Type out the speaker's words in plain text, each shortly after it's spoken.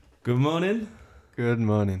Good morning, Good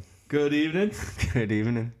morning. good evening, Good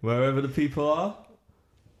evening. wherever the people are.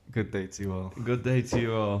 Good day to you all. Good day to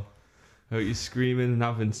you all. Hope you're screaming and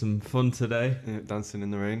having some fun today. Yeah, dancing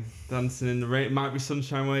in the rain. Dancing in the rain. Might be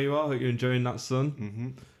sunshine where you are. Hope you're enjoying that sun. Mm-hmm.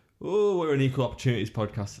 Oh, we're an Equal Opportunities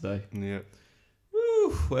podcast today. Yep.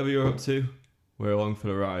 Woo, whatever you're up to, we're along for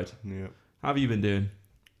the ride. Yep. How have you been doing?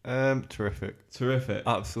 Terrific. Terrific.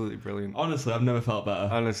 Absolutely brilliant. Honestly, I've never felt better.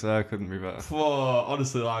 Honestly, I couldn't be better. Whoa,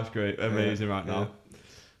 honestly, life's great. Amazing right now.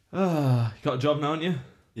 You got a job now, haven't you?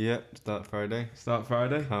 Yep. Start Friday. Start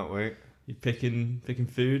Friday. Can't wait. You're picking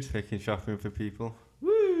food. Picking shopping for people.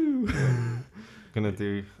 Woo! Gonna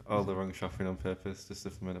do all the wrong shopping on purpose just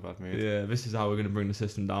if I'm in a bad mood. Yeah, this is how we're going to bring the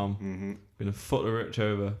system down. Mm-hmm. We're going to foot the rich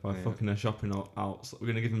over by fucking their shopping out. So we're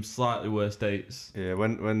going to give them slightly worse dates. Yeah.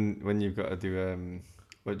 When you've got to do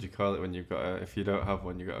what do you call it? When you've got if you don't have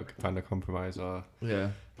one, you've got to find a compromise. Or Yeah.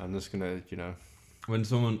 I'm just gonna When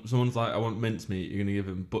someone's like, I want mincemeat, you're going to give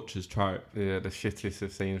them butcher's tripe. the shittiest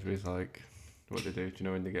of Sainsbury's, like what they do. Do you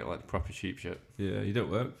know when they get like proper cheap shit? Yeah, you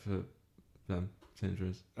don't work for them,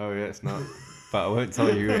 Sainsbury's. Oh yeah, it's not. But I won't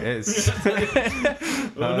tell you who it is.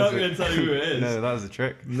 We're not going to tell you who it is. No, that was a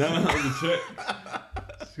trick. No, that was a trick.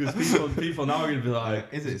 Because people now are going to be like,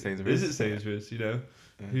 Is it Sainsbury's? Is it Sainsbury's? You know?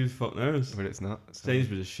 Yeah. Who the fuck knows? But it's not.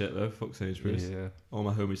 Sainsbury's is shit though. Fuck Sainsbury's. Yeah. All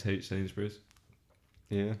my homies hate Sainsbury's.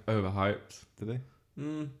 Yeah. Overhyped. Do they?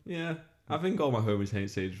 Yeah. I think all my homies hate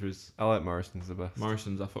Sainsbury's. I like Morrison's the best.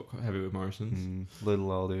 Morrison's, I fuck quite heavy with Morrison's. Lidl,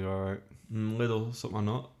 Aldi, alright. Lidl, suck my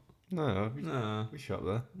nut. No, Nah, we shop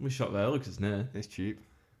there. we shop there because it's near. It's cheap.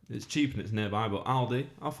 It's cheap and it's nearby, but Aldi,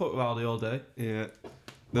 I'll fuck with Aldi all day. Yeah.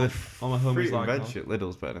 The All my homies fruit and like veg Aldi. shit,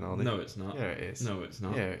 Lidl's better than Aldi. No, it's not. Yeah, it is. No, it's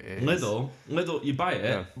not. Yeah, it is. Lidl, you buy it,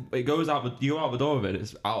 Yeah. it goes out. You go out the door with it.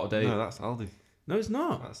 It's out of date. No, that's Aldi. No, it's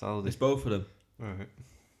not. That's Aldi. It's both of them. Alright.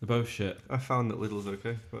 They're both shit. I found that Lidl's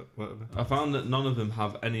okay, but whatever. I found that none of them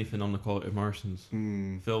have anything on the quality of Morrison's.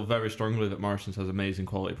 Feel very strongly that Morrison's has amazing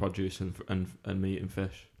quality produce and meat and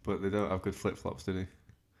fish. But they don't have good flip flops, do they?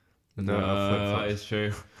 They No, don't have flip that flops. is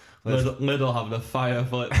true. Lidl have the fire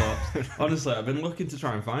flip flops. Honestly, I've been looking to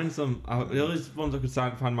try and find some. The only ones I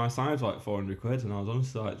could find my size were like 400 quid, and I was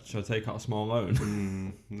honestly like, should I take out a small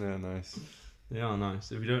loan? Yeah, nice. They are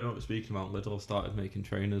nice. If you don't know what we're speaking about, Lidl started making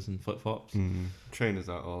trainers and flip flops. Trainers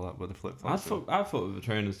out all that, but the flip flops. I'd fuck with the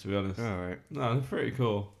trainers, to be honest. Alright. No, they're pretty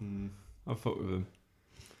cool. I'd fuck with them.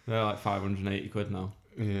 They're like 580 quid now.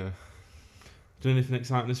 Yeah. Doing anything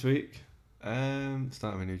exciting this week?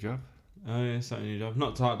 Starting a new job. Oh yeah, starting a new job.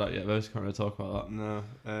 Not started that yet, though, so can't really talk about that.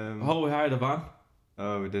 No. We hired a van.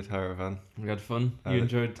 Oh, we did hire a van. We had fun. I You did.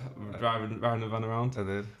 enjoyed riding the van around? I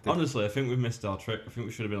did. Honestly, I think we've missed our trick. I think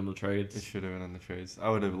we should have been on the It trades. should have been on the trades. I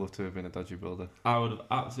would have loved to have been a dodgy builder. I would have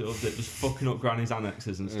absolutely loved it, just fucking up Granny's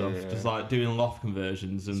annexes and stuff. Yeah. Just like doing loft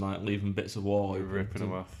conversions and like leaving bits of wall open. Ripping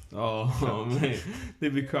them off. Oh, mate.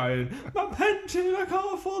 They'd be crying, my pension, I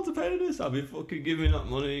can't afford to pay this. I'd be fucking giving me that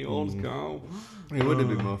money, old cow. It would have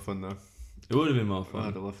been more fun though. It would have been more I fun.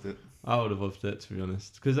 would have loved it. I would have loved it, to be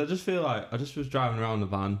honest. Because I just feel like I just was driving around the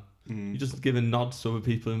van. You're just giving nods to other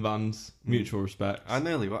people in vans, mutual respect. I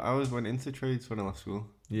went into trades when I left school.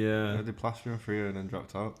 Yeah. I did plastering for a year and then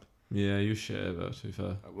dropped out. Yeah, you shit though, to be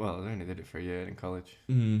fair. Well, I only did it for a year in college.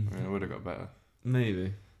 I mean, I would have got better.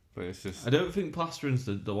 Maybe. But it's just... I don't think plastering's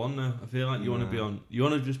the one though. I feel like you want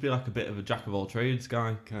to just be like a bit of a jack of all trades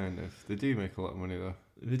guy. Kind of. They do make a lot of money though.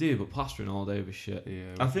 They do, but plastering all day was shit.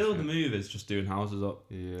 Yeah. I feel the move is just doing houses up.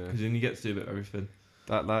 Yeah. Because then you get to do a bit of everything.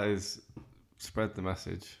 That is... Spread the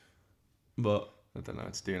message. But... I don't know,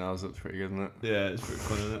 it's doing houses up's pretty good, isn't it? Yeah, it's pretty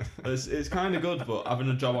fun, isn't it? It's kind of good, but having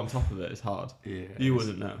a job on top of it is hard. Yeah. You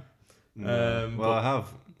wouldn't know. No. But I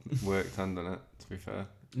have worked hand on it, to be fair.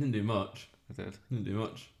 Didn't do much. I did. Didn't do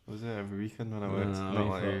much. Was it every weekend when I No, worked? no, Not we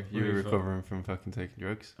like thought- you. You we were thought- recovering from fucking taking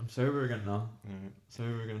drugs. I'm sober again now. Right.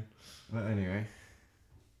 Sober again. But anyway,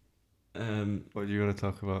 what do you want to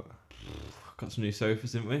talk about? Got some new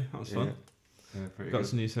sofas, didn't we? That was fun. Yeah, pretty Got good.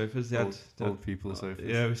 some new sofas. They Old people sofas.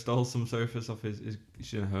 Yeah, we stole some sofas off his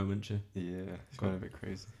she's in a home, isn't she? Yeah, it's going a bit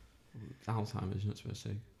crazy. Alzheimer's, you're not supposed to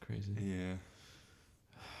say crazy. Yeah.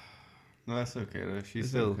 No, that's okay though. She's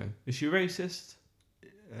Is it still okay? Is she racist?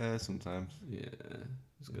 sometimes. Yeah,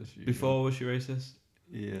 that's good. As usual. Before, was she racist?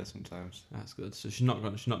 Yeah, sometimes. That's good. So she's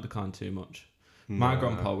not declined too much. My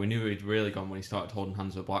grandpa, we knew he'd really gone when he started holding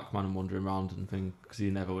hands with a black man and wandering around and things, because he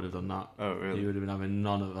never would have done that. Oh really? He would have been having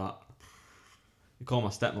none of that. He called my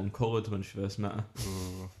stepmom coloured when she first met her.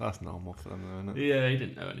 Oh, that's normal for them, though, isn't it? Yeah, he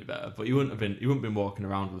didn't know any better, but he wouldn't have been walking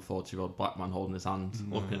around with a 40-year-old black man holding his hand,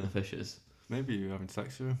 looking at the fishes. Maybe you were having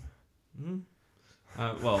sex with him.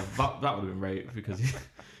 Well, that would have been rape because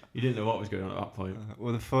You didn't know what was going on at that point.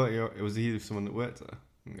 Well, the 40-year-old, was he someone that worked there?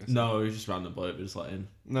 I'm guessing. No, he was just random bloke, but just let in.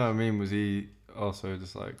 No, I mean, was he also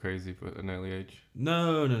just like crazy but at an early age?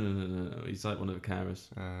 No. He's like one of the carers.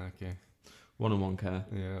 Okay. One-on-one care.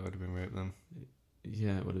 Yeah, that would have been rape then.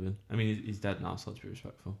 Yeah, it would have been. I mean, he's dead now, so let's be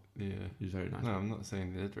respectful. Yeah. He was very nice. No, I'm not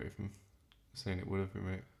saying they did rape him. I'm saying it would have been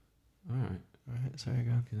rape. Alright, sorry,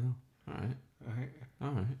 go. Alright.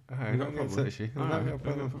 Alright, don't get touchy.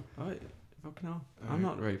 Alright, fucking hell. I'm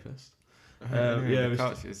not a rapist. The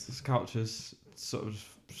couches. It's couches, sort of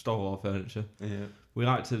stole all furniture. Yeah. We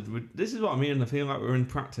like to. This is what I mean. I feel like we're in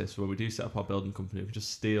practice where we do set up our building company. We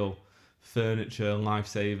just steal furniture, life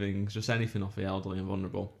savings, just anything off the elderly and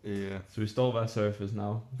vulnerable. Yeah. So we stole their sofas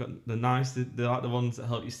now. We've got the nice. They're like the ones that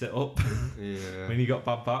help you sit up. Yeah. When you got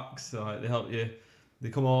bad backs, so like they help you. They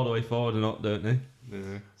come all the way forward and up, don't they?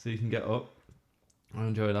 Yeah. So you can get up. I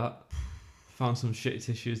enjoy that. Found some shitty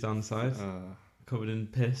tissues down the side, covered in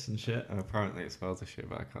piss and shit. Apparently it smells of shit,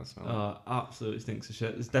 but I can't smell it. Absolutely stinks of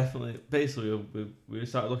shit. It's definitely basically we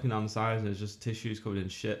started looking down the sides and there's just tissues covered in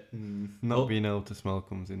shit. Not being able to smell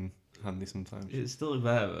comes in handy sometimes. It's still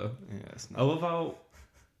there though. Yeah, it's not. I love how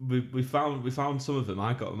we found some of them.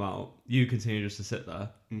 I got them out. You continue just to sit there,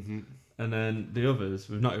 and then the others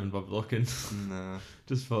we've not even bothered looking. No.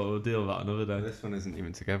 Just thought we'll deal with that another day. This one isn't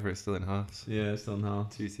even together. It's still in halves. Yeah, it's still in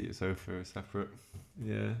half. 2-seater sofa is separate.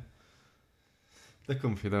 Yeah. They're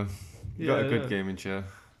comfy though. You Yeah, got a good gaming chair.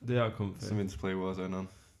 They are comfy. Something to play Warzone on.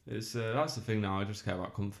 It's that's the thing now. I just care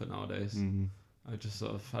about comfort nowadays. I just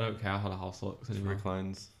sort of I don't care how the house looks Just anymore.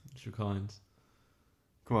 reclines. Just reclines.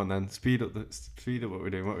 Come on then, speed up what we're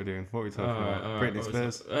doing. What are we talking about? Britney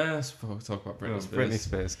Spears. Let's talk about Britney Spears. Britney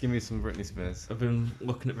Spears. Give me some Britney Spears. I've been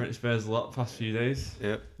looking at Britney Spears a lot the past few days.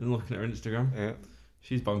 Yep. Been looking at her Instagram. Yep.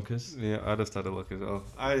 She's bonkers. Yeah, I just had a look as well.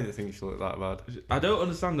 I didn't think she looked that bad. I don't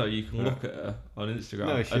understand how you can look at her on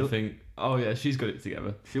Instagram and think, oh yeah, she's got it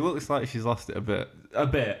together. She looks like she's lost it a bit. A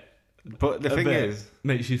bit. But the thing is...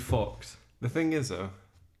 Mate, she's fucked. The thing is though,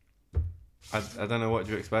 I don't know what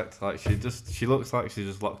you expect. Like she looks like she's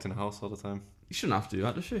just locked in a house all the time. You shouldn't have to do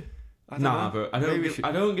that, does she? Nah, but I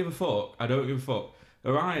don't give a fuck. I don't give a fuck.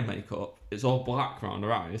 Her eye makeup, it's all black around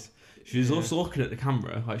her eyes. She's also looking at the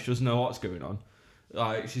camera like she doesn't know what's going on.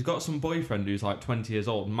 Like she's got some boyfriend who's like 20 years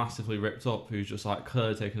old, massively ripped up, who's just like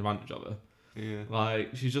clearly taking advantage of her. Yeah.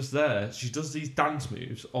 Like she's just there. She does these dance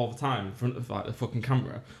moves all the time in front of like the fucking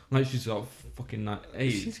camera. Like she's got fucking like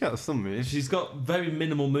eight. She's got some moves. She's got very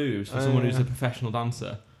minimal moves for someone who's a professional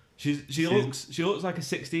dancer. She looks like a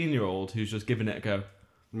 16-year-old who's just giving it a go.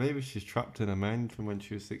 Maybe she's trapped in her mind from when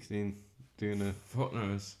she was 16, doing her fuck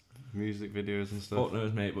knows music videos and stuff. Fuck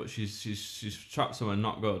knows, mate. But she's trapped somewhere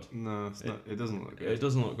not good. No, it's not. It doesn't look good. It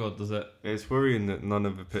doesn't look good, does it? It's worrying that none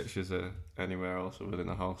of the pictures are anywhere else other than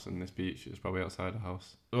the house and this beach. It's probably outside the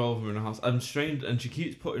house. All over in the house. I'm strained, and she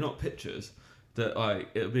keeps putting up pictures that like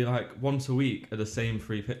it'll be like once a week are the same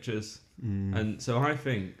 3 pictures, and so I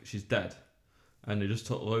think she's dead, and they just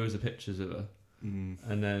took loads of pictures of her,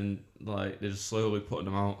 and then like they're just slowly putting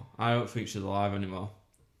them out. I don't think she's alive anymore.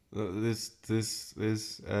 There's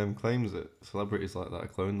claims that celebrities like that are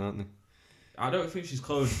cloned, aren't they? I don't think she's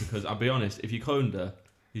cloned because I'll be honest, if you cloned her,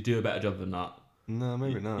 you'd do a better job than that. No,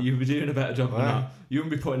 maybe not. You'd be doing a better job than that. You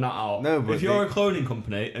wouldn't be putting that out. No, but if you're a cloning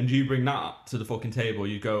company and you bring that to the fucking table,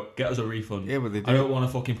 you go, get us a refund. Yeah, but they do. I don't want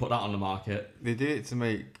to fucking put that on the market. They do it to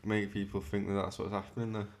make people think that that's what's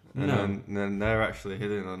happening though. And then they're actually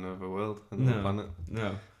hidden on another world, another planet.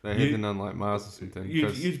 No. They're hidden on like Mars or something.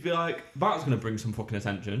 You'd be like, that's going to bring some fucking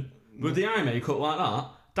attention. With the eye makeup like that,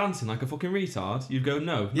 dancing like a fucking retard, you'd go,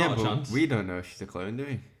 no, not a chance. We don't know if she's a clone, do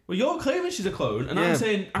we? Well, you're claiming she's a clone, and I'm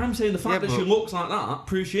saying the fact that she looks like that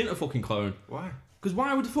proves she ain't a fucking clone. Why? Because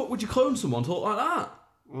why would the fuck would you clone someone to look like that?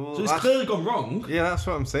 Well, so it's clearly gone wrong. Yeah, that's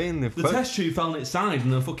what I'm saying. The test tube fell on its side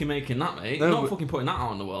and they're fucking making that, mate. No, you're not fucking putting that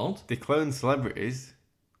out in the world. They clone celebrities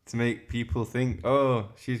to make people think, oh,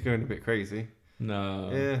 she's going a bit crazy. No.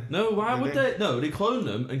 Yeah. No, why would they? No, they clone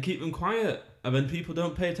them and keep them quiet, and then people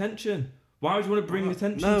don't pay attention. Why would you want to bring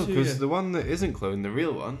attention to No, because the one that isn't cloned, the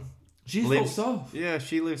real one, she's fucked off. Yeah,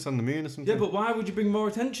 she lives on the moon or something. Yeah, but why would you bring more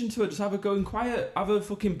attention to her? Just have her going quiet. Have her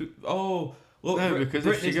fucking... Oh, look, no, because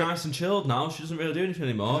Britney's nice and chilled now. She doesn't really do anything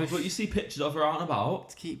anymore. But you see pictures of her out and about.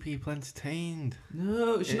 To keep people entertained.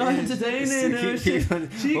 No, she's not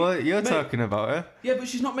entertaining. Well, you're talking about her. Yeah, but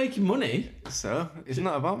she's not making money. So, it's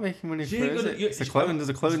not about making money for her, is it? It's a clone. Does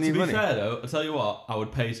a clone need money? To be fair, though, I'll tell you what, I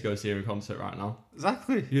would pay to go see her in concert right now.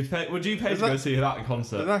 Exactly. Would you pay to go see her that in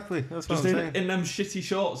concert? Exactly. That's what I'm saying. In them shitty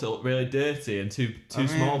shorts that look really dirty and too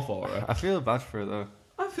small for her. I feel bad for her, though.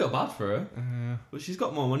 I feel bad for her. But she's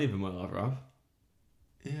got more money than we'll ever have.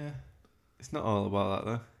 Yeah. It's not all about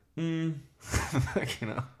that, though. Mm, You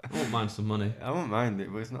know, I won't mind some money. I won't mind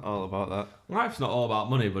it, but it's not all about that. Life's not all about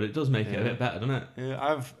money, but it does make it a Yeah. bit better, doesn't it?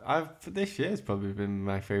 Yeah, this year's probably been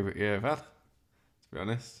my favourite year I've had, to be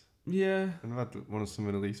honest. Yeah, I've had one of some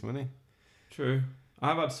of the least money. true.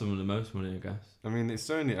 I've had some of the most money, I guess. I mean,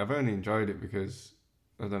 I've only enjoyed it because,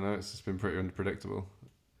 I don't know, it's just been pretty unpredictable.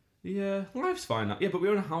 Yeah, life's fine now. Yeah, but we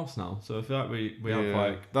own a house now, so I feel like we have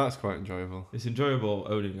like that's quite enjoyable. it's enjoyable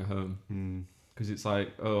owning a home because it's like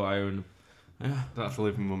I own. Yeah. Don't have to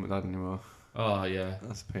live with mum and dad anymore. Oh yeah.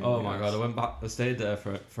 That's a pain. Oh my god, I went back. I stayed there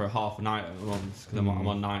for a half a night at my mum's because I'm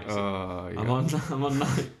on nights. Oh yeah. I'm on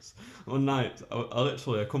nights. I'm on nights.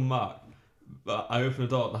 I come back, but I open the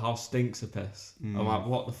door. The house stinks of piss. I'm like,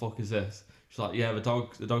 what the fuck is this? She's like, yeah, the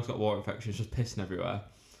dog's got water infection. It's just pissing everywhere.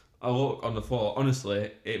 I look on the floor.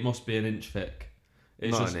 Honestly, it must be an inch thick.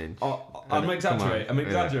 It's Not just, an inch. I'm exaggerating. I'm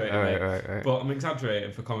exaggerating, Yeah. Right. but I'm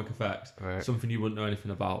exaggerating for comic effect. Right. Something you wouldn't know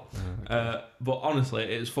anything about. Okay. But honestly,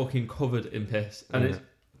 it's fucking covered in piss, and it's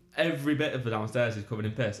every bit of the downstairs is covered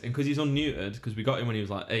in piss. And because he's unneutered, because we got him when he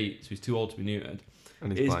was like 8, so he's too old to be neutered.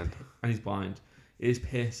 And he's blind. And he's blind. His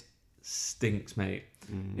piss stinks, mate.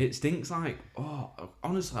 It stinks like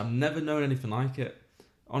honestly, I've never known anything like it.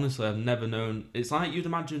 Honestly, I've never known. It's like you'd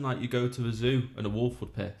imagine like you go to a zoo and a wolf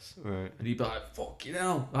would piss, Right. and you'd be like, "Fucking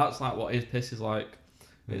hell!" That's like what his piss is like.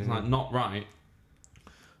 It's like not right.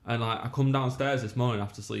 And like I come downstairs this morning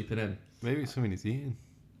after sleeping in. Maybe it's something he's eating.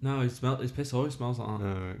 No, his piss always smells like that.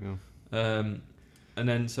 Oh, right, no. And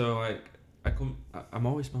then so like I'm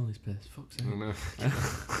always smelling his piss. Fuck's sake. I don't know.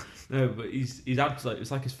 No, but he's had like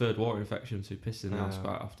it's like his third water infection, so he pisses in the house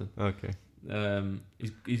quite often. Okay.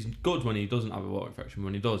 He's good when he doesn't have a water infection.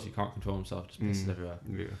 When he does, he can't control himself, just pisses everywhere.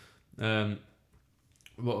 Yeah.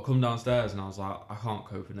 But I come downstairs and I was like, I can't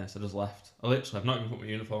cope with this. I just left. I've not even put my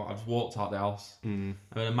uniform on. I just walked out the house. And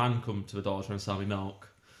then a man come to the door trying to sell me milk.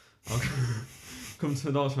 Come to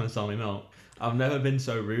the door trying to sell me milk. I've never been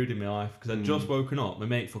so rude in my life because I'd just woken up. My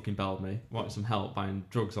mate fucking belled me, wanted some help buying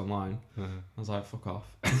drugs online. I was like, fuck off.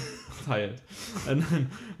 Tired. And then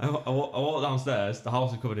I walk downstairs. The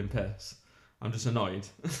house is covered in piss. I'm just annoyed.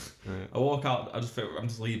 Right. I walk out. I'm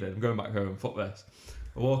just leaving. I'm going back home. Fuck this.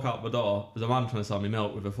 I walk out the door. There's a man trying to sell me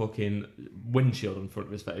milk with a fucking windshield in front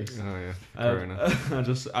of his face. Oh yeah. Fair enough. I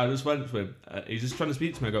just went to him. He's just trying to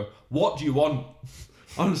speak to me. I go, "What do you want?"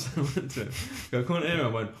 Honestly, I went to him. I go, "Come on here." I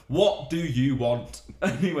went, "What do you want?"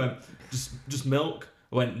 And he went, "Just milk."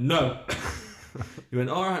 I went, "No." He went,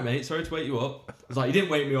 "All right, mate. Sorry to wake you up." I was like, "You didn't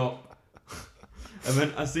wake me up." And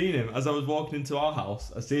then I seen him as I was walking into our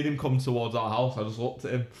house. I seen him come towards our house. I just looked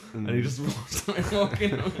at him, and he just started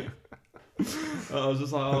walking away. I was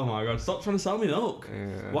just like, oh my god, stop trying to sell me milk.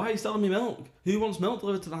 Yeah. Why are you selling me milk? Who wants milk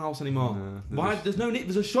delivered to the house anymore? Why? There's no need.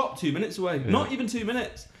 There's a shop 2 minutes away. Yeah. Not even 2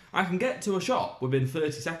 minutes. I can get to a shop within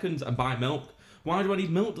 30 seconds and buy milk. Why do I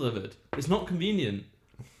need milk delivered? It's not convenient.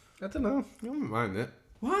 I don't know. I wouldn't mind it.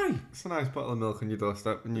 Why? It's a nice bottle of milk on your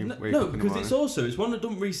doorstep when you wake up in No, the because morning. it's one that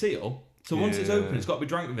doesn't reseal. So once it's open, it's got to be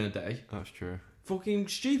drank within a day. That's true. Fucking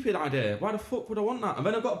stupid idea. Why the fuck would I want that? And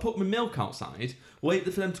then I've got to put my milk outside, wait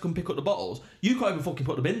for them to come pick up the bottles. You can't even fucking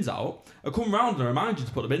put the bins out. I come round and I remind you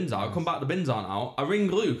to put the bins out. I come back, the bins aren't out. I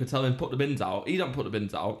ring Luke and tell him to put the bins out. He don't put the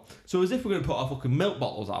bins out. So as if we're going to put our fucking milk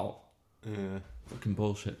bottles out. Yeah. Fucking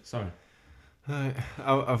bullshit. Sorry. Right.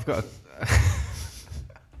 I've got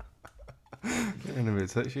getting a bit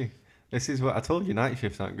touchy. This is what I told you, night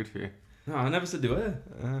shifts aren't good for you. No, I never said they were.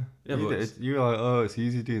 Yeah, you were like, oh, it's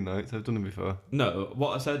easy doing nights. I've done them before. No,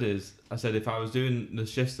 what I said is, if I was doing the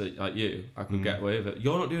shifts like you, I could get away with it.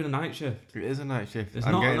 You're not doing a night shift. It is a night shift. It's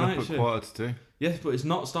I'm not getting a night up at shift. 1:45. Yes, but it's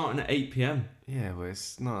not starting at 8 p.m. Yeah, but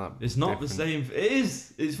it's not that It's not different. the same. It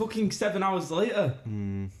is. It's fucking 7 hours later.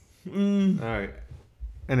 Alright.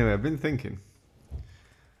 Anyway, I've been thinking.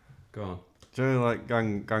 Go on. Do you know, like,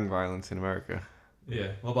 gang violence in America?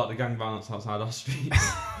 Yeah. What about the gang violence outside our street?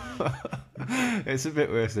 It's a bit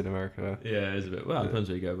worse in America, though. Yeah, it is a bit. Well, it depends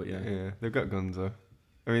where you go, but yeah. Yeah, they've got guns, though.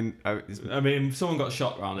 I mean, someone got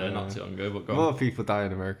shot around there not too long ago, but go more on. people die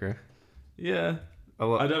in America. Yeah. A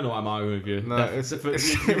lot. I don't know why I'm arguing with you. No, you're right. It's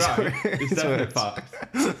definitely worse. fact.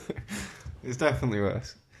 It's definitely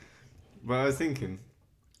worse. But I was thinking,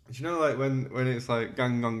 do you know, like, when it's like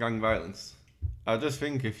gang on gang violence, I just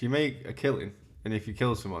think if you make a killing and if you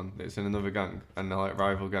kill someone that's in another gang and they're like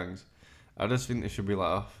rival gangs, I just think they should be let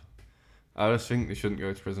off. I just think they shouldn't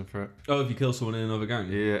go to prison for it. Oh, if you kill someone in another gang?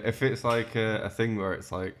 Yeah, if it's like a thing where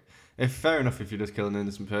it's like, if fair enough if you're just killing an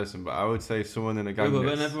innocent person, but I would say someone in a gang. But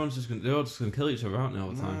then everyone's they're all just gonna kill each other, aren't they,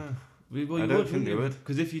 all the time? Well, I don't think they would.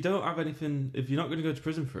 Because if you don't have anything, if you're not going to go to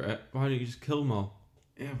prison for it, why don't you just kill them all?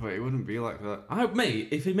 Yeah, but it wouldn't be like that. Mate,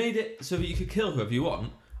 if he made it so that you could kill whoever you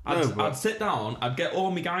want, I'd sit down, I'd get all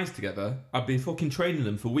my guys together, I'd be fucking training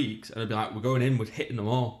them for weeks, and I'd be like, we're going in, we're hitting them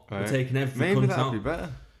all. Right. We're taking everything. Maybe that'd be better.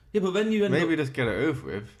 Yeah, but then you just get it over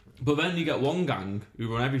with. But then you get one gang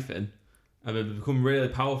who run everything, and they become really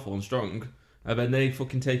powerful and strong, and then they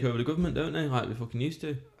fucking take over the government, don't they? Like they fucking used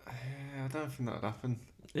to. Yeah, I don't think that'd happen.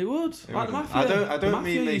 It would. Like the mafia. I don't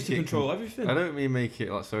mean make it control everything. I don't mean make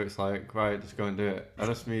it like so it's like right, just go and do it. I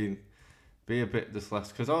just mean be a bit just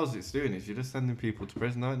less, because all it's doing is you're just sending people to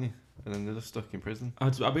prison, aren't you? And then they're just stuck in prison.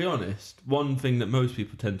 I'll be honest. One thing that most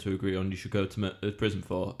people tend to agree on you should go to prison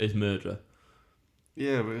for is murder.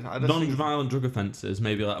 Yeah, but I just non-violent drug offences,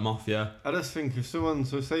 maybe let them off. Yeah. I just think if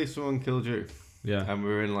say someone killed you. Yeah. And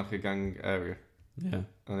we're in like a gang area. Yeah.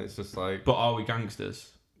 And it's just like. But are we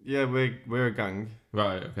gangsters? Yeah, we're a gang.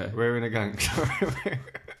 Right. Okay. We're in a gang.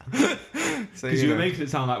 Because you were making it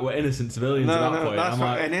sound like we're innocent civilians at that point. That's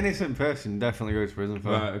like, an innocent person definitely goes to prison for.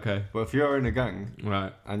 Right, okay. But if you're in a gang,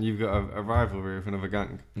 right, and you've got a rivalry with another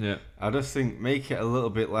gang, yeah, I just think make it a little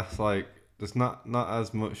bit less like there's not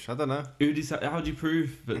as much. I don't know. How do you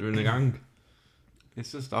prove that they're in a gang?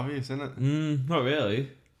 It's just obvious, isn't it? Not really.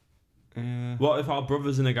 Yeah. What if our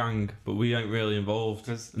brother's in a gang, but we ain't really involved,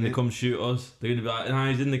 and they come shoot us? They're gonna be like, "Nah,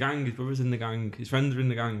 he's in the gang. His brother's in the gang. His friends are in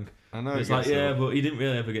the gang." I know. It's like, yeah, but he didn't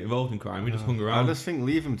really ever get involved in crime. He just hung around. I just think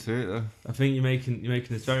leave him to it though. I think you're making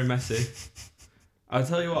this very messy. I'll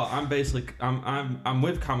tell you what. I'm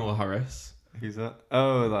with Kamala Harris. Who's that?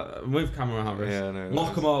 Oh, that. I'm with Kamala Harris. Yeah, no.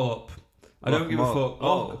 Lock them all up. I don't give a fuck.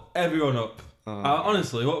 Lock everyone up.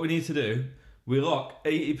 Honestly, what we need to do, we lock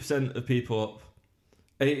 80% of people up.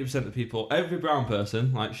 80% of people, every brown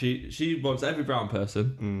person, like she wants every brown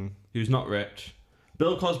person who's not rich.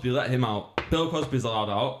 Bill Cosby, let him out. Bill Cosby's allowed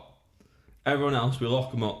out. Everyone else, we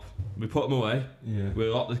lock them up. We put them away. Yeah. We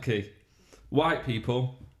lock the key. White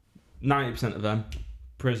people, 90% of them,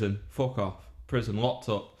 prison. Fuck off. Prison, locked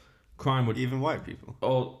up. Crime would... Even white people?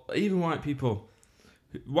 Oh, even white people.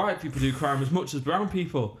 White people do crime as much as brown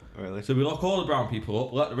people. Really? So we lock all the brown people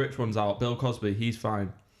up, let the rich ones out. Bill Cosby, he's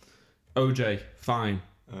fine. OJ, fine.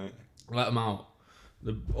 Right. Let them out.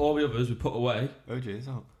 All the others we put away. OJ is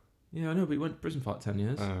out. Yeah, I know, but he went to prison for like 10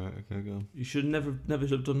 years. Right, okay, go on. You should never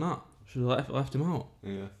should have done that. Should have left him out.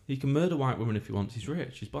 Yeah. He can murder white women if he wants. He's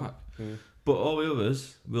rich. He's black. Yeah. But all the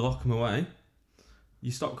others, we lock them away.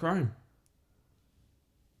 You stop crime.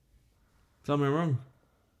 Tell me I'm wrong.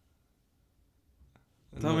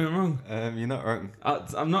 Tell me I'm wrong. You're not wrong.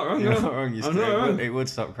 I'm not wrong. You're not wrong. I'm not wrong. It would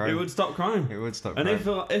stop crime. It would stop crime. It would stop crime.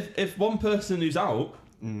 And if one person who's out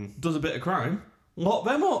does a bit of crime, lock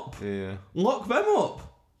them up. Yeah. Lock them up.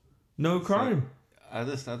 No crime.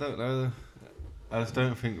 So, I don't know. I just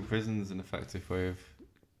don't think prison's an effective way of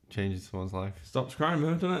changing someone's life. Stops crime,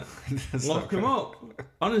 though, doesn't it? Lock them up.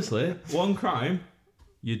 Honestly, one crime,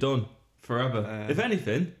 you're done forever. If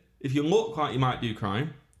anything, if you look like you might do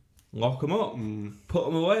crime, lock them up. Put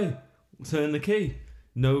them away. Turn the key.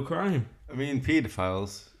 No crime. I mean,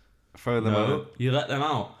 paedophiles, throw them out. You let them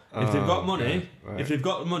out. If they've got money, right. if they've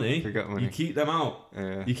got the money, you keep them out.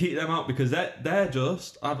 Yeah. You keep them out because they're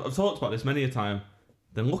just. I've talked about this many a time.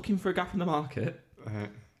 They're looking for a gap in the market, right.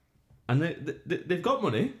 And they've got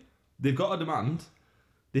money. They've got a demand.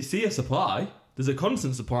 They see a supply. There's a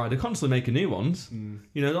constant supply. They're constantly making new ones.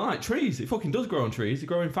 You know, they're like trees. It fucking does grow on trees. They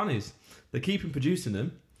grow in fannies. They're keeping producing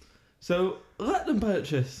them. So let them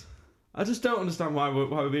purchase. I just don't understand why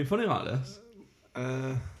we're being funny like this.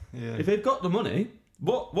 Yeah. If they've got the money,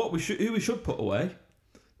 who we should put away?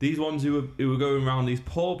 These ones who were going around, these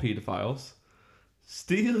poor paedophiles,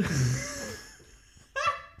 steal.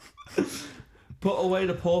 Put away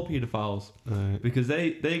the poor paedophiles, right. Because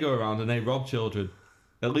they go around and they rob children.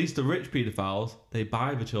 At least the rich paedophiles, they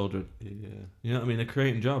buy the children. Yeah. You know what I mean? They're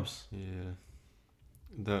creating jobs. Yeah.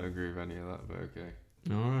 Don't agree with any of that, but okay.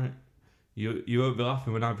 All right. You won't be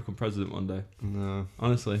laughing when I become president one day. No.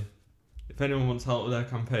 Honestly. If anyone wants help with their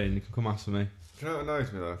campaign, you can come ask for me. Do you know what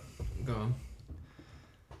annoys me though? Go on.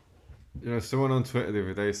 You know, someone on Twitter the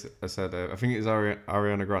other day said, I think it's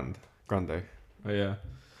Ariana Grande. Oh yeah.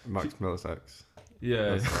 Max Miller's ex.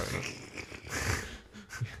 Yeah.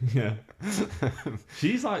 Yeah.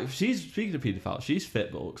 She's speaking of paedophile, she's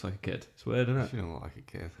fit but looks like a kid. It's weird, isn't it? She don't look like a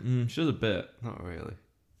kid. She does a bit. Not really.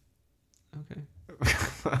 Okay.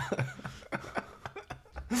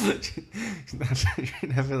 She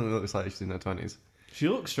never looks like she's in her 20s. She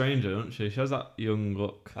looks stranger, doesn't she? She has that young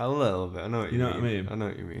look. A little bit. I know what you mean. You know what I mean? I know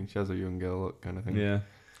what you mean. She has a young girl look kind of thing. Yeah.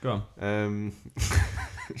 Go on.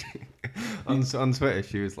 On Twitter,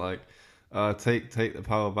 she was like, take the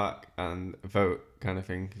power back and vote kind of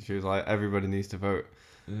thing. She was like, everybody needs to vote.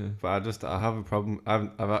 Yeah. But I have a problem.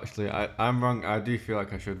 I'm wrong. I do feel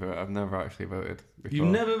like I should vote. I've never actually voted. before. You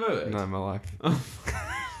never voted? No, in my life.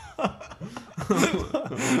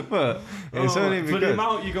 But it's only because for the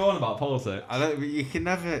amount you go on about politics. You can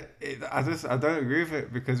never. I don't agree with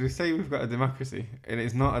it because we say we've got a democracy, and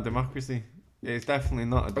it's not a democracy. It's definitely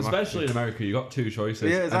not a democracy. Especially in America, you got two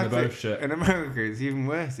choices. Yeah, exactly. And they're both shit. In America, it's even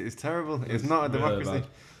worse. It's terrible. It's not a democracy. Really bad.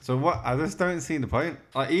 So what? I just don't see the point.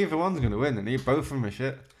 Like either one's gonna win, and both of them are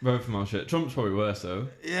shit. Both of them are shit. Trump's probably worse though.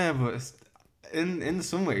 Yeah, but in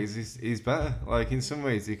some ways he's better. Like in some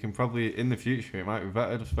ways he can probably in the future it might be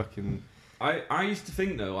better. Just fucking. I used to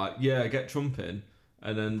think though, like, yeah, get Trump in,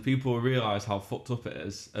 and then people will realise how fucked up it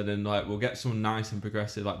is, and then like we'll get someone nice and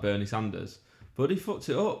progressive like Bernie Sanders, but he fucked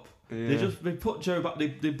it up. Yeah. They brought Joe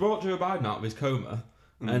Biden out of his coma,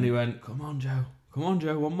 and he went, come on Joe,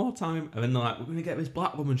 one more time, and then they're like, we're gonna get this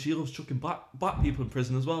black woman, she loves chucking black people in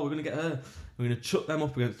prison as well, we're gonna get her, we're gonna chuck them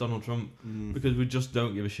up against Donald Trump because we just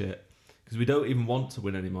don't give a shit. Because we don't even want to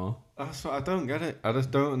win anymore. That's what I don't get it. I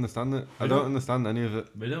just don't understand it. I don't understand any of it.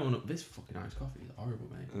 We don't want to. This fucking iced coffee is horrible,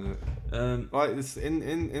 mate. Like it's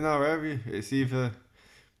in our area, it's either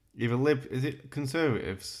is it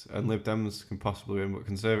Conservatives and Lib Dems can possibly win, but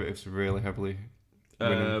Conservatives are really heavily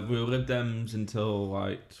winning. We were Lib Dems until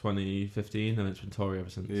like 2015, and it's been Tory ever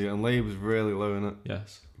since. Yeah, and Labour's really low in it.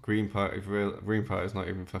 Yes. Green Party's not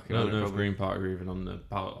even fucking. I don't know if Green Party were even on the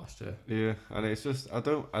ballot last year. Yeah, and it's just I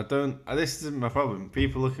don't. This isn't my problem.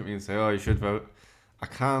 People look at me and say, "Oh, you should vote." I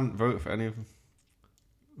can't vote for any of them.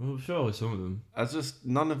 Well, surely some of them. I just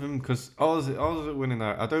none of them because all is it winning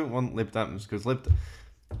out. I don't want Lib Dems because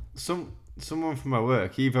someone from my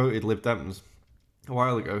work he voted Lib Dems a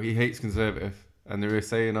while ago. He hates Conservative, and they were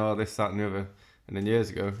saying, "Oh, this, that, and the other," and then years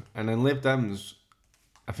ago, and then Lib Dems,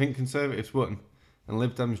 I think Conservatives won. And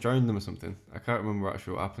Lib Dems joined them or something. I can't remember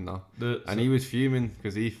actually what happened now. And he was fuming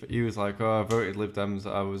because he was like, "Oh, I voted Lib Dems.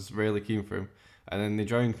 I was really keen for him." And then they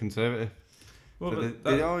joined Conservative. Well, so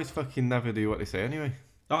they always fucking never do what they say anyway.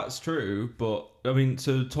 That's true, but I mean,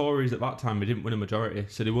 so the Tories at that time they didn't win a majority,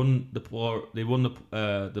 so they won the plurality.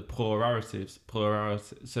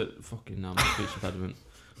 So fucking now my speech impediment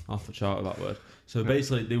off the chart of that word. So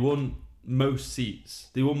basically, they won most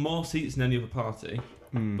seats. They won more seats than any other party.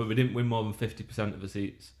 But we didn't win more than 50% of the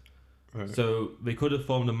seats. Right. So they could have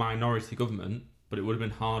formed a minority government, but it would have been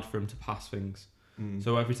hard for them to pass things.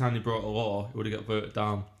 So every time they brought a law, it would have got voted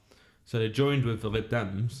down. So they joined with the Lib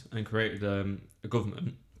Dems and created a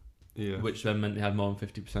government, which then meant they had more than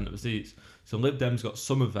 50% of the seats. So Lib Dems got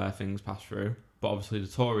some of their things passed through, but obviously the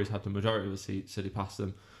Tories had the majority of the seats, so they passed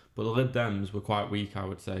them. But the Lib Dems were quite weak, I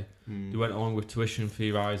would say. They went along with tuition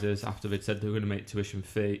fee rises after they'd said they were going to make tuition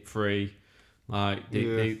fee free. Like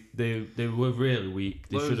they were really weak.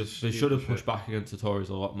 They should have pushed back against the Tories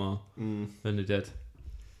a lot more than they did.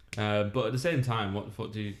 But at the same time, what the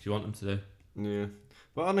fuck do you want them to do? Yeah,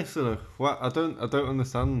 but honestly, though, I don't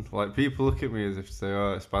understand. Like people look at me as if to say,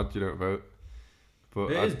 "Oh, it's bad you don't vote."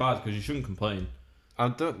 But it is bad because you shouldn't complain. I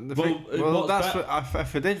don't.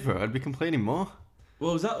 If I did vote, I'd be complaining more.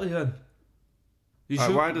 Well, exactly then.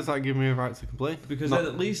 Why does that give me a right to complain? Because then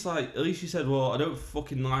at least you said, well, I don't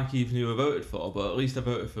fucking like even who I voted for, but at least I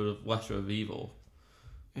voted for the lesser of evil.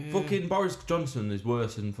 Yeah. Fucking Boris Johnson is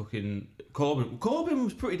worse than fucking Corbyn. Corbyn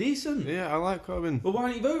was pretty decent. Yeah, I like Corbyn. Well,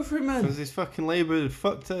 why didn't you vote for him, man? Because his fucking Labour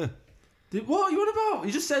fucked her. What are you on about?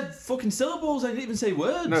 You just said fucking syllables and you didn't even say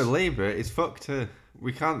words. No, Labour is fucked her.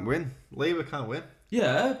 We can't win. Labour can't win.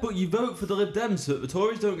 Yeah, but you vote for the Lib Dems so that the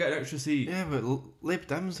Tories don't get an extra seat. Yeah, but Lib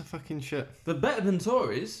Dems are fucking shit. They're better than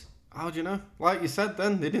Tories. How do you know? Like you said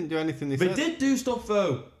then, they didn't do anything they said. They did do stuff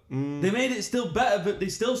though. They made it still better, but they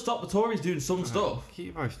still stopped the Tories doing some stuff. Keep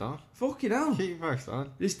your voice down. Fucking hell. Keep your voice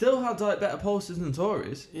down. They still had better policies than the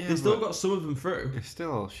Tories. Yeah, they still got some of them through. It's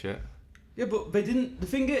still all shit. Yeah, but they didn't. The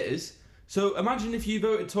thing is, so imagine if you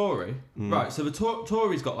voted Tory. Right, so the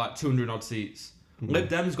Tories got 200 odd seats. Lib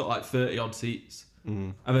Dems got 30 odd seats.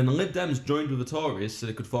 And then the Lib Dems joined with the Tories so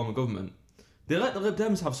they could form a government. They let the Lib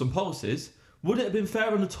Dems have some policies. Would it have been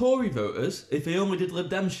fair on the Tory voters if they only did Lib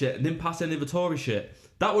Dem shit and didn't pass any of the Tory shit?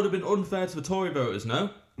 That would have been unfair to the Tory voters,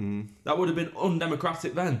 no? That would have been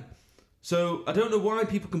undemocratic then. So I don't know why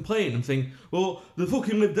people complain and think, well, the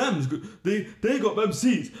fucking Lib Dems, they got them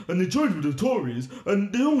seats and they joined with the Tories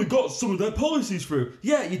and they only got some of their policies through.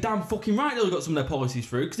 Yeah, you're damn fucking right they only got some of their policies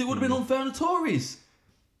through because it would have been unfair on the Tories.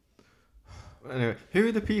 Anyway, who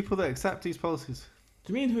are the people that accept these policies?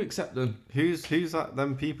 Do you mean who accept them? Who's that?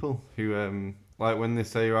 Them people who like when they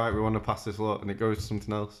say, right, we want to pass this law and it goes to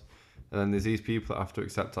something else, and then there's these people that have to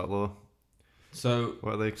accept that law. So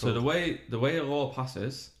what are they called? So the way a law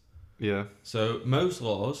passes. Yeah. So most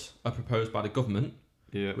laws are proposed by the government.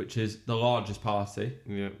 Yeah. Which is the largest party.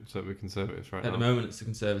 Yeah. So we're Conservatives right now. At the moment, it's the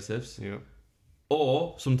Conservatives. Yeah.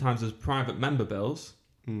 Or sometimes there's private member bills,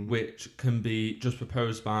 which can be just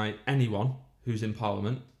proposed by anyone who's in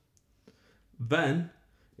Parliament. Then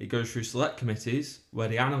it goes through select committees where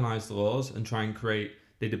they analyse the laws and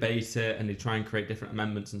they debate it and they try and create different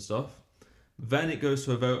amendments and stuff. Then it goes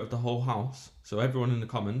to a vote of the whole House, so everyone in the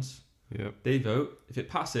Commons, they vote. If it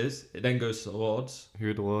passes, it then goes to the Lords. Who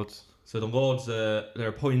are the Lords? So the Lords, they're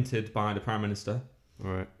appointed by the Prime Minister.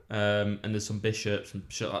 Right. And there's some bishops and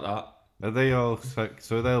shit like that. Are they all,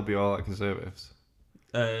 so they'll be all like Conservatives?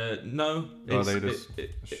 No. Or they just,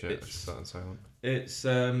 silent. It's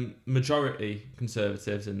majority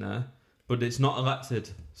Conservatives in there, but it's not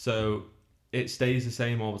elected, so it stays the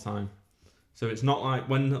same all the time. So it's not like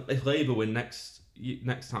if Labour win next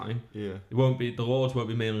time, it won't be the Lords won't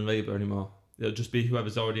be mainly Labour anymore. It'll just be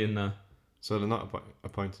whoever's already in there. So they're not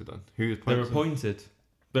appointed then? Who's appointed? They're appointed.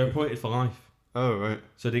 They're appointed for life. Oh right.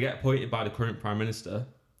 So they get appointed by the current Prime Minister,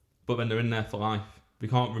 but then they're in there for life. We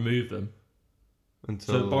can't remove them.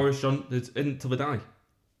 So Boris Johnson is until they die.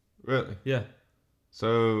 Really? Yeah.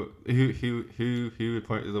 So who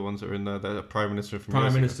appointed the ones that are in there? The Prime Minister from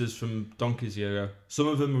Prime Ministers from donkeys year ago. Some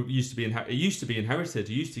of them used to be inherited.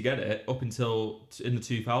 You used to get it up until in the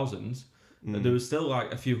 2000s. And there was still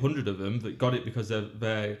like a few hundred of them that got it because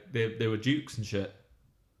they were dukes and shit.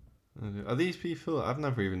 Are these people? I've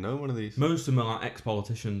never even known one of these. Most of them are like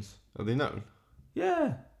ex-politicians. Are they known?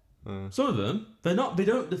 Yeah. Some of them, they're not. They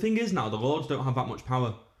don't. The thing is now, the Lords don't have that much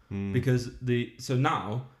power because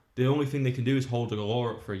now the only thing they can do is hold a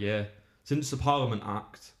law up for a year. Since the Parliament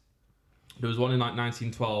Act, there was one in like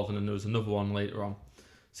 1912, and then there was another one later on.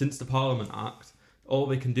 Since the Parliament Act, all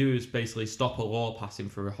they can do is basically stop a law passing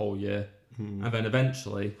for a whole year, and then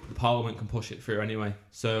eventually the Parliament can push it through anyway.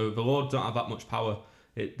 So the Lords don't have that much power.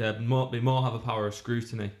 They more have a power of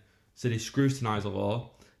scrutiny. So they scrutinise a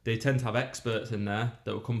law. They tend to have experts in there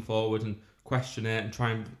that will come forward and question it and try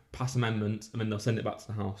and pass amendments, and then they'll send it back to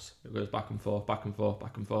the House. It goes back and forth, back and forth,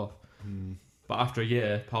 back and forth. But after a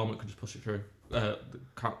year, Parliament can just push it through. The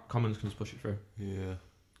Commons can just push it through. Yeah.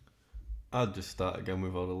 I'd just start again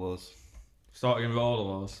with all the laws. Start again with all the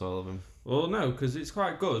laws? All of them. Well, no, because it's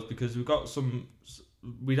quite good, because we've got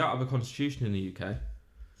we don't have a constitution in the UK.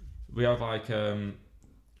 We have like... an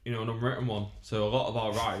unwritten one. So a lot of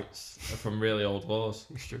our rights are from really old laws.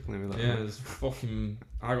 I'm struggling with that. Yeah, there's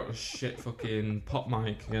I got a shit fucking pop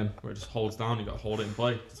mic again, where it just holds down, you got to hold it in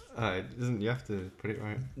place. It doesn't, you have to put it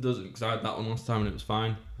right. It doesn't, because I had that one last time and it was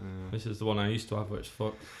fine. This is the one I used to have, where it's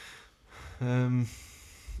fucked.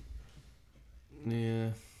 Yeah.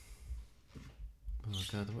 Oh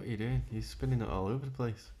god, what are you doing? You're spinning it all over the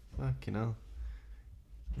place. Fucking hell.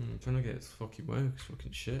 I'm trying to get it to fucking work. It's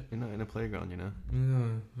fucking shit. You're not in a playground, you know?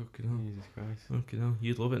 Yeah, fucking hell. Jesus Christ. Fucking hell.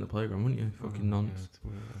 You'd love it in the playground, wouldn't you? Fucking nonce.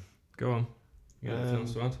 Go on. You got anything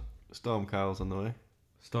else to add? Storm Kyle's on the way.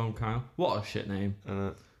 Storm Kyle. What a shit name.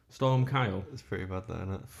 And Storm Kyle. it's pretty bad, that,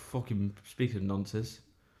 isn't it? Fucking speaking of nonces.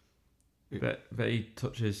 Bet he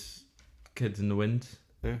touches kids in the wind.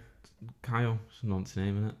 Who? Kyle. It's a nonce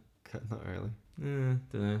name, isn't it? Not really.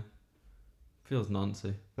 Don't know. Feels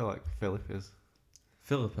noncy. I feel like Philip is.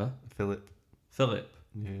 Philippa? Philip.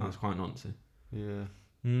 Yeah. That's quite noncy. Yeah.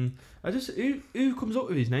 I just who comes up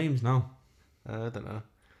with these names now? I don't know.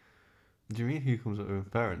 Do you mean who comes up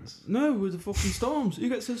with parents? No, with the fucking Storms. Who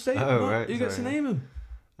gets to say right, who gets to name them?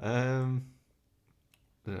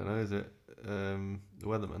 I don't know, is it the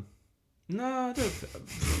Weatherman? No, I don't.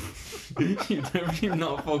 You've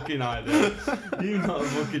not a fucking idea. You've not a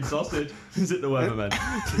fucking sausage. Is it the Weathermen?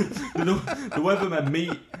 the Weathermen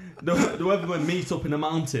meet. The Weathermen meet up in a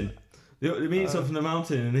mountain. They meet up in the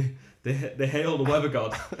mountain and they hail the weather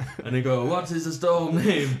god and they go, "What is the storm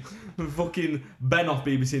name?" And fucking Ben off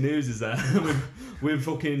BBC News is there with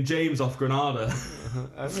fucking James off Granada.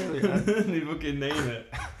 They fucking name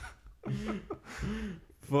it.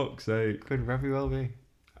 Fuck's sake. Could very well be.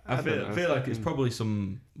 I feel like it's probably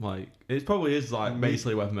some like it probably is like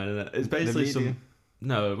basically Weathermen, isn't it? It's basically some.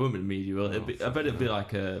 No, it won't be the media. Will it? I bet it'll be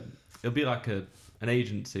like an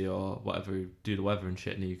agency or whatever who do the weather and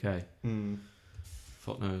shit in the UK.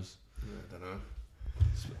 Fuck knows. Yeah, I don't know.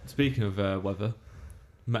 Speaking of weather,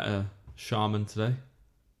 met a shaman today.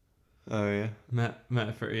 Oh yeah. Met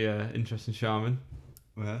a pretty interesting shaman.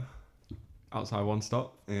 Where? Outside One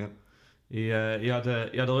Stop. Yeah. He had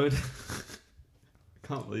a load.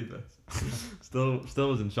 Can't believe this. Still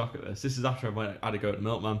was in shock at this. This is after I had to go to the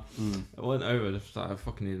milkman. I went over. Just like, I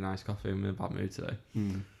fucking need a nice coffee. I'm in a bad mood today.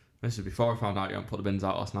 This was before I found out you hadn't put the bins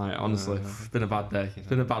out last night. Honestly, it's been a bad day. It's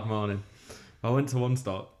been a bad morning. I went to One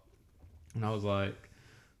Stop and I was like,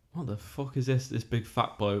 "What the fuck is this? This big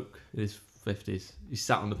fat bloke, this 50s. He's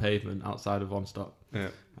sat on the pavement outside of One Stop. Yeah.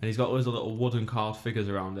 And he's got loads of little wooden carved figures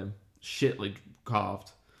around him. Shitly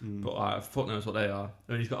carved. But like, fuck knows what they are.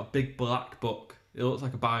 And he's got a big black book. It looks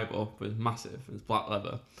like a Bible, but it's massive. It's black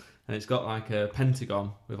leather. And it's got like a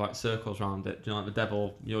pentagon with like circles around it. Do you know, like the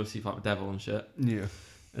devil? You always see like the devil and shit. Yeah.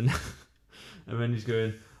 And then he's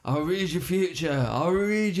going, I'll read your future. I'll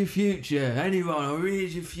read your future. Anyone, I'll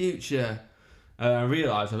read your future. I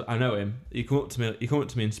realised I know him. He come up to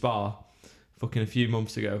me in Spa fucking a few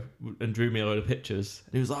months ago and drew me a load of pictures.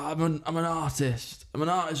 And he was like, I'm an artist. I'm an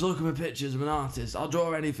artist. Look at my pictures. I'm an artist. I'll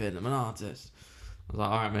draw anything. I'm an artist. I was like,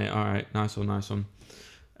 all right, mate. All right. Nice one.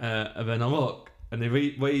 And then I look, and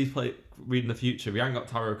where he's reading the future, he ain't got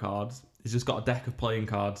tarot cards. He's just got a deck of playing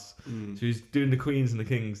cards. So he's doing the queens and the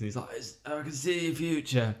kings, and he's like, I can see your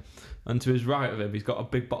future. And to his right of him, he's got a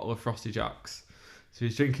big bottle of Frosty Jacks. So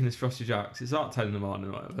he's drinking his Frosty Jacks. It's about 10 in the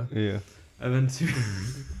morning or whatever. Yeah. And then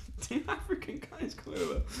two African guys come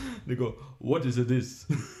over. They go, what is it is?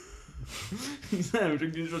 He's there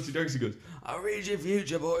drinking his Frosty Jacks. He goes, I'll read your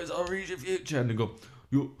future, boys. I'll read your future. And they go,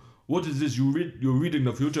 what is this? You're reading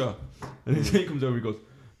the future. And then he comes over. He goes,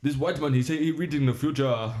 this white man, he's reading the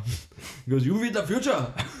future. He goes, you read the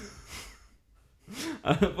future?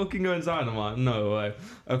 I fucking go inside. I'm like, no way.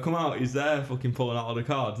 I come out. He's there, fucking pulling out all the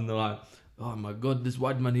cards, and they're like, oh my god, this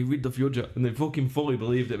white man, he read the future. And they fucking fully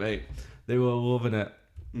believed it, mate. They were loving it.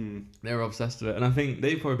 They were obsessed with it. And I think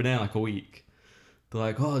they've probably been there like a week. They're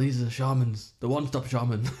like, oh, these are the shamans. The one-stop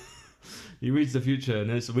shaman. He reads the future,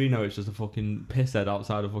 and we know it's just a fucking pisshead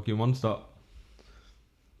outside of fucking One Stop.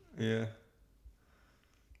 Yeah.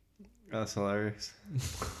 That's hilarious.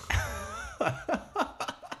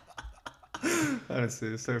 Honestly,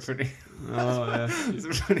 it's so funny. Oh, yeah.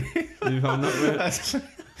 It's funny. You found that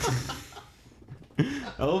weird?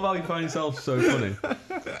 I love how you find yourself so funny.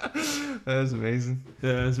 That was amazing.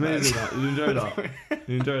 Yeah, it's amazing that. You enjoy that?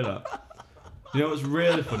 You enjoy that? You know what's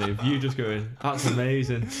really funny? If you just going, that's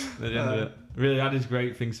amazing at the end of it. Really added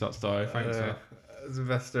great things to that story. Thanks for that. It's the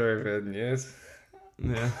best story I've heard in years.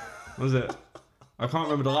 Yeah. Was it? I can't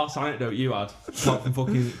remember the last anecdote you had, apart from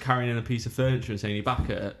fucking carrying in a piece of furniture and saying you're back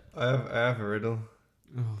at it. I have a riddle.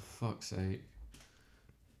 Oh, fuck's sake.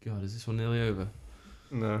 God, is this one nearly over?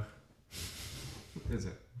 No. Is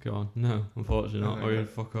it? Go on. No, unfortunately not. Or you'd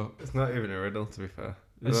fuck up. It's not even a riddle, to be fair.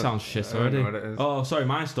 This sounds shit already. I don't know what it is. Oh, sorry,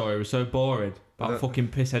 my story was so boring about fucking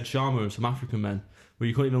pisshead shaman with some African men where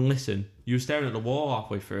you couldn't even listen. You were staring at the wall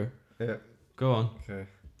halfway through. Yeah. Go on. Okay.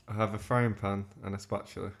 I have a frying pan and a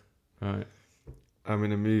spatula. Right. I'm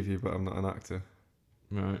in a movie, but I'm not an actor.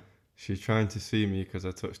 Right. She's trying to see me because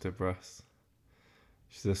I touched her breast.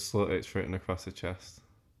 She's a slut, it's written across her chest.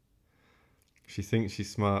 She thinks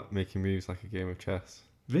she's smart, making moves like a game of chess.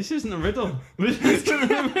 This isn't a riddle. This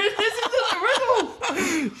isn't a riddle.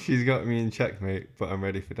 She's got me in checkmate, but I'm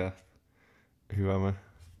ready for death. Who am I?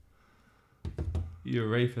 You're a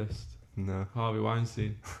rapist. No. Harvey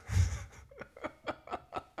Weinstein.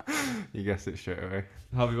 You guessed it straight away.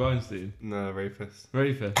 Harvey Weinstein. No, rapist.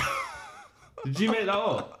 Rapist. Did you make that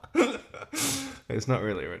up? It's not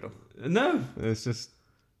really a riddle. No. It's just...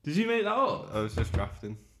 Did you make that up? I was just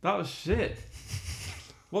drafting. That was shit.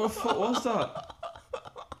 What the fuck was that?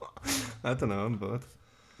 I don't know, I'm bored.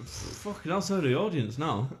 Fucking hell, so the audience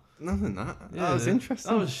now. None of that. Yeah, That was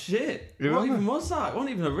interesting. That was shit. You What remember? even was that? It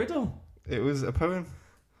wasn't even a riddle. It was a poem.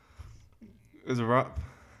 It was a rap.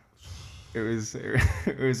 It was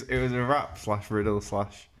a rap slash riddle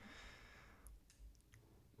slash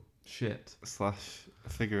Shit.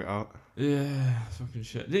 figure it out. Yeah, fucking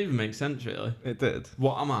shit. It didn't even make sense, really. It did.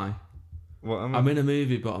 What am I? What am I? I'm in a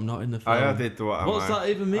movie, but I'm not in the film. I did the what am What's I? that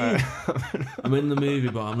even mean? I'm in the movie,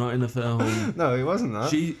 but I'm not in the film. No, it wasn't that.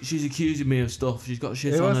 She's accusing me of stuff. She's got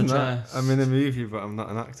shit It on her wasn't that. chest. I'm in a movie, but I'm not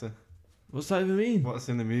an actor. What's that even mean? What's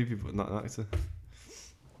in the movie, but not an actor?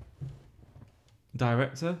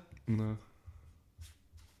 Director? No. What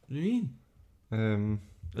do you mean?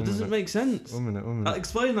 It doesn't minute. make sense. 1 minute.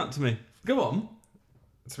 Explain that to me. Go on.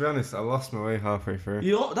 To be honest, I lost my way halfway through.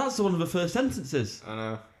 That's one of the first sentences. I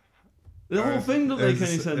know. The whole thing doesn't make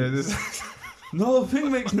any sense. The whole thing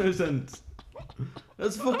makes no sense.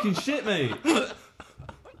 That's fucking shit, mate.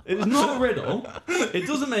 It's not a riddle. It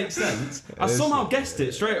doesn't make sense. I somehow guessed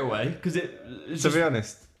it straight away because it's To be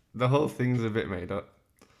honest, the whole thing's a bit made up.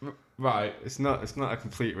 right. It's not a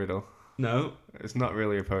complete riddle. No. It's not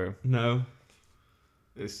really a poem. No.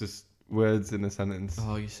 It's just words in a sentence.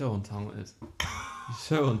 Oh, you're so untalented. You're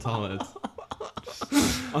so untalented.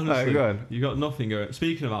 Honestly, Right, go on. you got nothing going.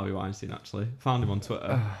 Speaking of Harvey Weinstein, actually, found him on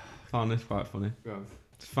Twitter. Found this quite funny. Go on.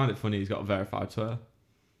 Just find it funny. He's got a verified Twitter.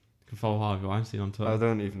 can follow Harvey Weinstein on Twitter. I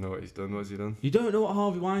don't even know what he's done. What's he done? You don't know what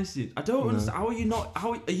Harvey Weinstein... I don't understand. How are you not...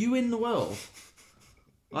 How are you in the world?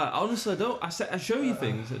 Like, honestly, I don't... I show you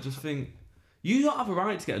things. I just think... You don't have a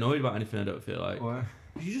right to get annoyed about anything, I don't feel like. Why?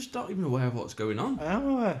 You just don't even aware of what's going on. I am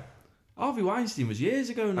aware. Harvey Weinstein was years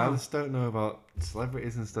ago now. I just don't know about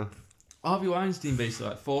celebrities and stuff. Harvey Weinstein basically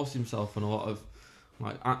like forced himself on a lot of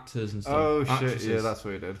like actors and stuff. Oh actresses. shit! Yeah, that's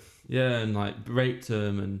what he did. Yeah, and like raped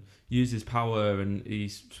them and used his power, and he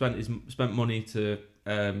spent money to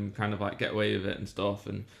kind of like get away with it and stuff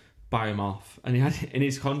and buy him off. And he had in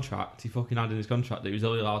his contract, he fucking had in his contract that he was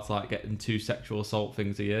only allowed to like get in 2 sexual assault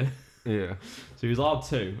things a year. Yeah. So he was allowed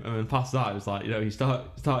 2, and then past that, it was like, you know, he's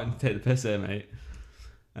starting to take the piss here, mate.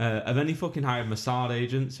 And then he fucking hired Mossad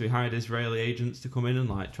agents. So he hired Israeli agents to come in and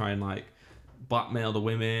like try and like blackmail the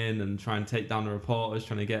women and try and take down the reporters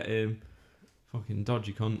trying to get him. Fucking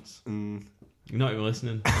dodgy cunts. You're not even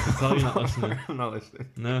listening. I can tell you're not listening. I'm not listening.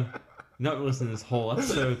 No. You're not even listening to this whole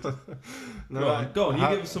episode. Go on. You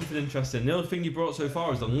give us something interesting. The only thing you brought so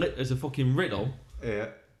far is a fucking riddle. Yeah.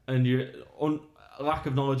 And your lack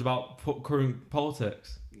of knowledge about current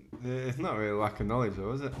politics. It's not really lack of knowledge,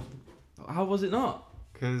 though, is it? How was it not?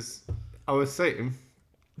 Because I was saying...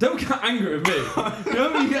 Don't get angry with me.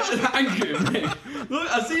 Don't get angry with me.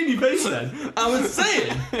 Look, I seen your face then. I was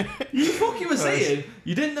saying, you fucking were saying,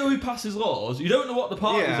 you didn't know who passes laws, you don't know what the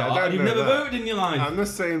parties are, and you've never voted in your life. I'm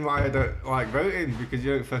just saying why I don't like voting, because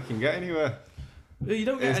you don't fucking get anywhere. You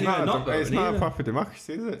don't get anywhere not voting. It's not a proper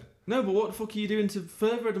democracy, is it? No, but what the fuck are you doing to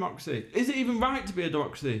further a democracy? Is it even right to be a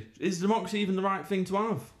democracy? Is democracy even the right thing to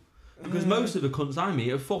have? Because most of the cunts I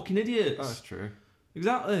meet are fucking idiots. That's true.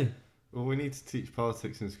 Exactly. Well, we need to teach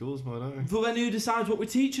politics in schools more, don't we? But then who decides what we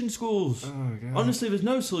teach in schools? Oh, God. Honestly, there's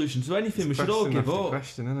no solution to anything. We should all give up.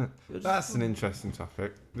 Question, isn't it? That's an interesting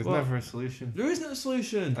topic. There's never a solution. There isn't a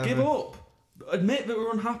solution. Give up. Admit that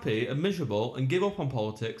we're unhappy and miserable and give up on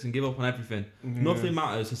politics and give up on everything. Yeah. Nothing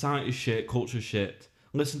matters. Society's shit. Culture's shit.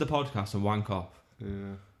 Listen to podcasts and wank off.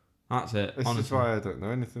 Yeah. That's it. This is why I don't know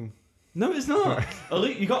anything. No, it's not.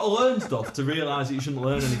 You got to learn stuff to realise that you shouldn't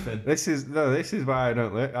learn anything. This is why I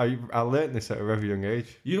don't learn. I learned this at a very young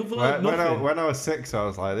age. You've learned nothing. When I was 6, I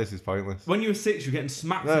was like, this is pointless. When you were 6, you were getting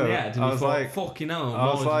smacked in the head, and you thought, fucking hell.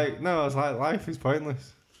 I was like, life is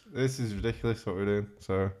pointless. This is ridiculous what we're doing.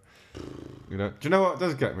 So, you know, do you know what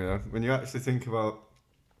does get me though? When you actually think about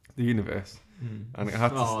the universe. And it had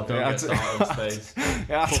to. Oh, don't get started on space.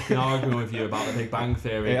 Fucking arguing with you about the Big Bang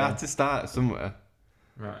Theory. It had to start somewhere.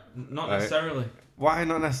 Right. Not necessarily. Why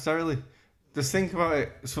not necessarily? Just think about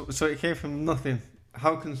it. So it came from nothing.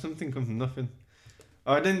 How can something come from nothing?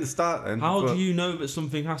 Oh, it didn't start then. How do you know that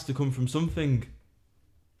something has to come from something?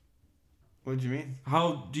 What do you mean?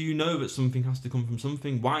 How do you know that something has to come from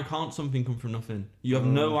something? Why can't something come from nothing? You have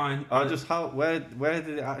no idea. Where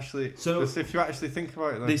did it actually... So just if you actually think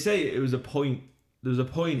about it then. They say it was a point. There was a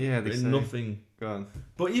point in nothing. Go on.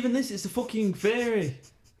 But even this is a fucking theory.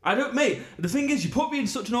 I don't, mate. The thing is, you put me in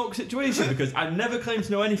such an awkward situation because I never claimed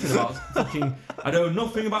to know anything about fucking. I know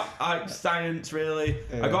nothing about science really.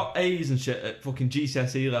 Yeah. I got A's and shit at fucking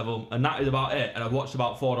GCSE level, and that is about it. And I've watched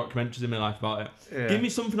about 4 documentaries in my life about it. Yeah. Give me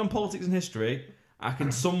something on politics and history, I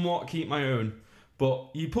can somewhat keep my own. But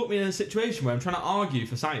you put me in a situation where I'm trying to argue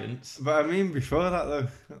for science. But I mean, before that though.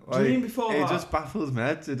 Like, do you mean before that? It just baffles my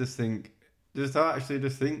head to just think. Just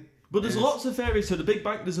think. But there's lots of theories. So the Big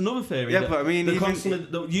Bang, there's another theory. Yeah, but I mean,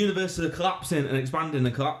 the universe is collapsing and expanding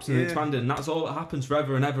and collapsing and expanding. And that's all that happens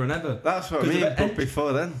forever and ever and ever. That's what I mean. But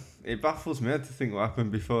before then, it baffles me to think what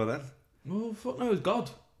happened before then. Well, fuck no, it's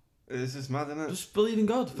God. It's just mad, isn't it? Just believe in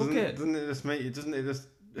God. Fuck it. Doesn't it just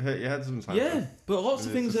hurt your head sometimes? Yeah, but lots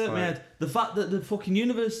of things hurt my head. The fact that the fucking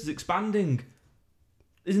universe is expanding,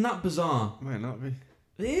 isn't that bizarre? Might not be.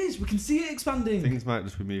 It is. We can see it expanding. Things might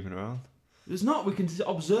just be moving around. It's not. We can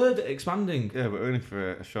observe it expanding. Yeah, but only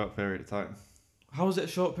for a short period of time. How is it a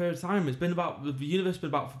short period of time? It's been the universe has been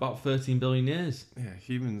about for about 13 billion years. Yeah,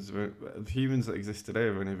 humans that exist today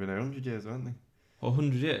have only been 100 years, haven't they? Or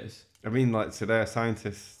 100 years. I mean, like today,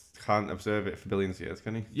 scientists can't observe it for billions of years,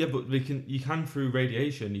 can you? Yeah, but you can through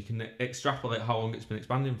radiation. You can extrapolate how long it's been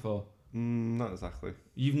expanding for. Not exactly.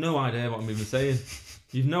 You've no idea what I'm even saying.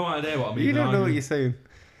 You've no idea what I'm even. You don't know what you're saying.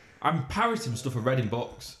 I'm parroting stuff I've read in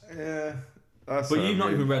books. Yeah. But you've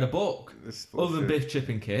not even read a book other than Biff, Chip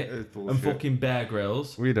and Kit and fucking Bear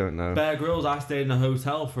Grylls. We don't know. Bear Grylls, I stayed in a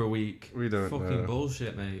hotel for a week. We don't know. Fucking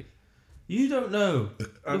bullshit, mate. You don't know.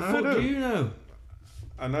 The fuck do you know?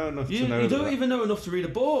 I know enough to know. You don't even know enough to read a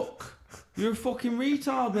book. You're a fucking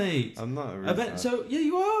retard, mate. I'm not a retard. So, yeah,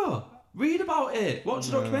 you are. Read about it. Watch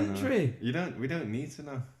a documentary. No. We don't need to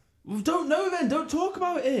know. We don't know then. Don't talk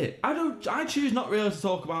about it. I choose not really to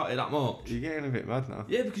talk about it that much. You're getting a bit mad now.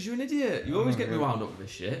 Yeah, because you're an idiot. You always get me wound up with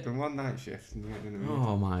this shit. Done one night shift and you're getting in the mood.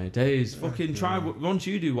 Oh my days. Fucking try. Once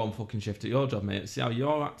you do one fucking shift at your job, mate, see how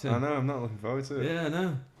you're acting. I know, I'm not looking forward to it. Yeah,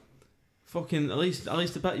 no. Fucking, at least I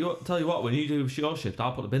bet you, tell you what, when you do your shift,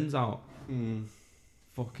 I'll put the bins out.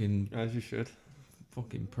 Fucking. As you should.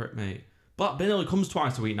 Fucking prick, mate. Black bin only comes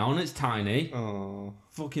twice a week now and it's tiny. Oh.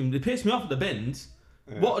 Fucking, they piss me off at the bins.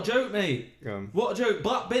 Yeah. What a joke, mate. What a joke.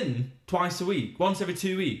 Black bin twice a week, once every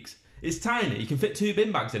 2 weeks. It's tiny. You can fit 2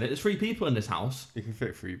 bin bags in it. There's 3 people in this house. You can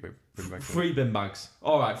fit 3 bin bags. 3 bin bags.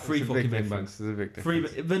 Alright, 3 fucking bin bags. There's a big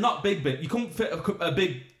difference. They're not big bin. You couldn't fit a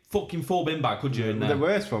big fucking 4 bin bag, could you, in there? The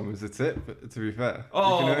worst one was the tip, to be fair.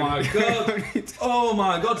 Oh my god. Oh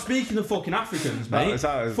my god. Speaking of fucking Africans, mate.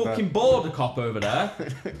 That was fucking border cop over there.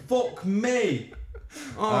 Fuck me.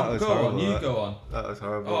 Oh, go on, you go on. That was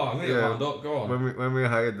horrible. Oh, I'm going to get wound up, go on. When we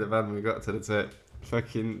hired the van, we got to the tip.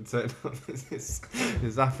 Fucking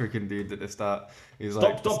this African dude at the start. He's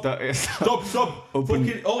stop.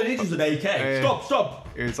 Fucking, all it needs is an AK. Stop.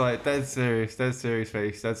 He was like, dead serious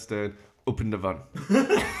face, dead stern. Open the van.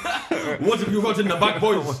 What have you got in the back,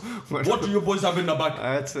 boys? What do you boys have in the back?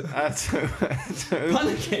 I had to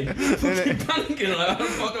panicking. Fucking panicking. Like, how the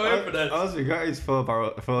fuck do I open it? Also, he got his 4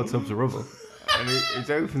 tubs of rubble. And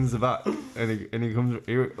he opens the back and he comes,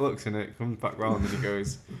 he looks in it, comes back round and he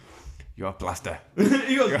goes, "You're a plaster."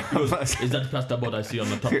 he goes, "Is that plasterboard I see on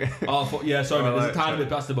the top?" Oh, yeah, sorry, mate. There's a tiny bit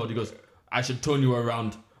plasterboard. He goes, "I should turn you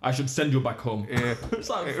around. I should send you back home." Yeah. It's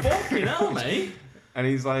like, fucking hell, mate. And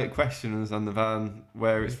he's like questioning us on the van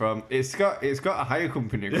where it's from. It's got a hire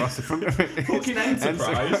company across the front of it. Fucking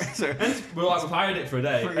Enterprise. We're like, we've hired it for a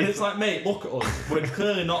day. And it's like, mate, look at us. We're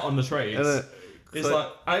clearly not on the trades. It's like,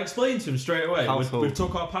 I explained to him straight away. We've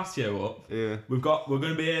took our patio up. Yeah. We're going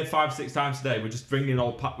to be here 5-6 times today. We're just bringing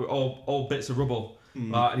all bits of rubble.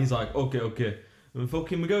 And he's like, okay.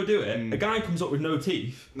 And we go do it. A guy comes up with no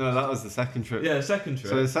teeth. No, that was the second trip. Yeah, the second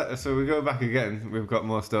trip. So we go back again. We've got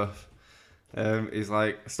more stuff. He's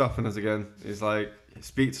like stopping us again. He's like,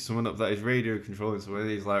 speak to someone up there. He's radio controlling someone.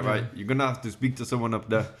 He's like, right, you're gonna have to speak to someone up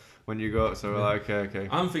there when you go. So we're like, okay.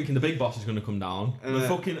 I'm thinking the big boss is gonna come down.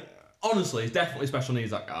 Honestly, he's definitely special needs,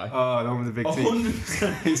 that guy. Oh, the one with the big teeth.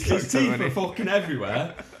 100%. His teeth are fucking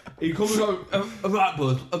everywhere. He comes and goes, right,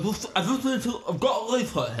 bud, I've got a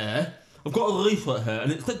leaflet here.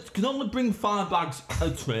 And it says you can only bring 5 bags a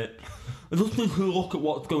trip. I just need to look at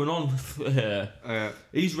what's going on here.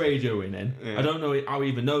 He's radioing in. Yeah. I don't know how he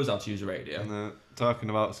even knows how to use a radio. Talking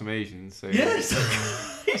about some Asians. So yes!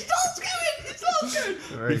 He starts going!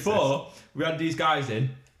 Before, we had these guys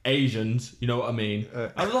in. Asians, you know what I mean?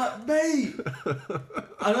 I was like, mate!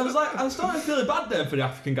 And I was like, I started feeling bad there for the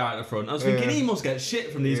African guy at the front. I was thinking, he must get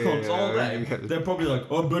shit from these cunts all day. They're probably like,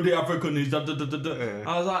 oh, bloody African, he's da da da da da.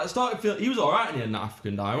 I was like, I started feeling, he was alright in the end, that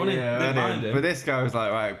African guy, wasn't he? Didn't mind him. But this guy was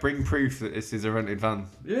like, right, bring proof that this is a rented van.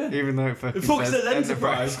 Yeah. Even though it fucking says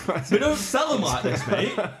Enterprise. We don't sell them like this,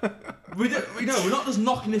 mate. We're not just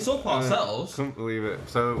knocking this up ourselves. Couldn't believe it.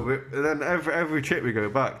 So then every trip we go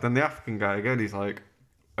back, then the African guy again, he's like,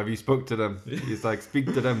 have you spoke to them? He's like, speak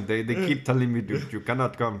to them. They keep telling me, dude, you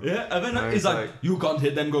cannot come. Yeah, and then he's like, you can't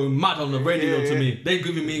hear them going mad on the radio to me. They're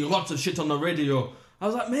giving me lots of shit on the radio. I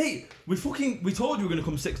was like, mate, we told you we were going to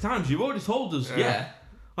come 6 times. You've already told us, yeah.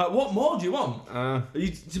 Like, what more do you want?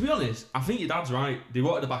 To be honest, I think your dad's right. They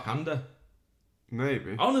wanted a backhander.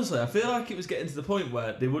 Maybe. Honestly, I feel like it was getting to the point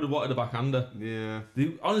where they would have wanted a backhander. Yeah.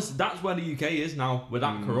 Honestly, that's where the UK is now. We're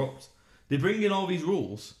that corrupt. They bring in all these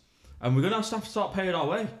rules. And we're going to have to start paying our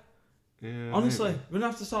way. Yeah. Honestly, maybe. we're going to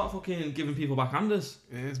have to start fucking giving people backhanders.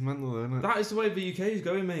 It is mental, isn't it? That is the way the UK is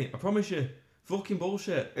going, mate. I promise you. Fucking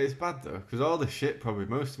bullshit. It's bad, though, because all the shit, probably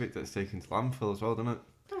most of it gets taken to landfill as well, doesn't it?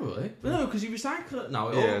 Probably. No, because you recycle it now.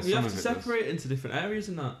 You have to separate it into different areas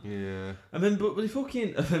and that. Yeah. And then,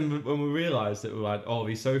 when we realised that we had all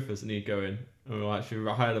these sofas that need going, and we were like, should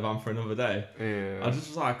we hire the van for another day? Yeah. I just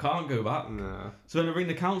was like, I can't go back. No. So when I ring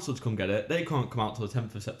the council to come get it, they can't come out till the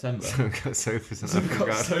 10th of September. So we've got sofas in the front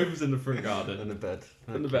garden. Sofas in the front garden. And a bed.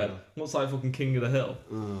 And the bed. What's like fucking King of the Hill?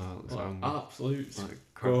 Oh, like, absolute. Like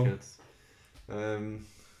crackheads.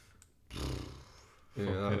 That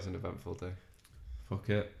was an eventful day. Fuck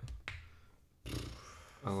it.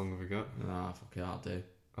 How long have we got? Nah, fuck it, I'll do.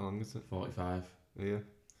 How long is it? 45. Yeah.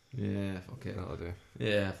 Yeah, fuck it. That'll do.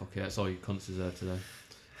 Yeah, fuck it. That's all you cunts deserve today.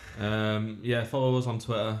 Follow us on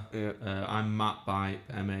Twitter. Yeah. I'm Matt Bipe,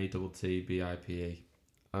 MATTBIPE.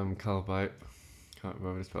 I'm Cal Bipe. Can't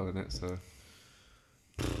remember spelling it, so.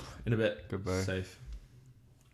 In a bit. Goodbye. Safe.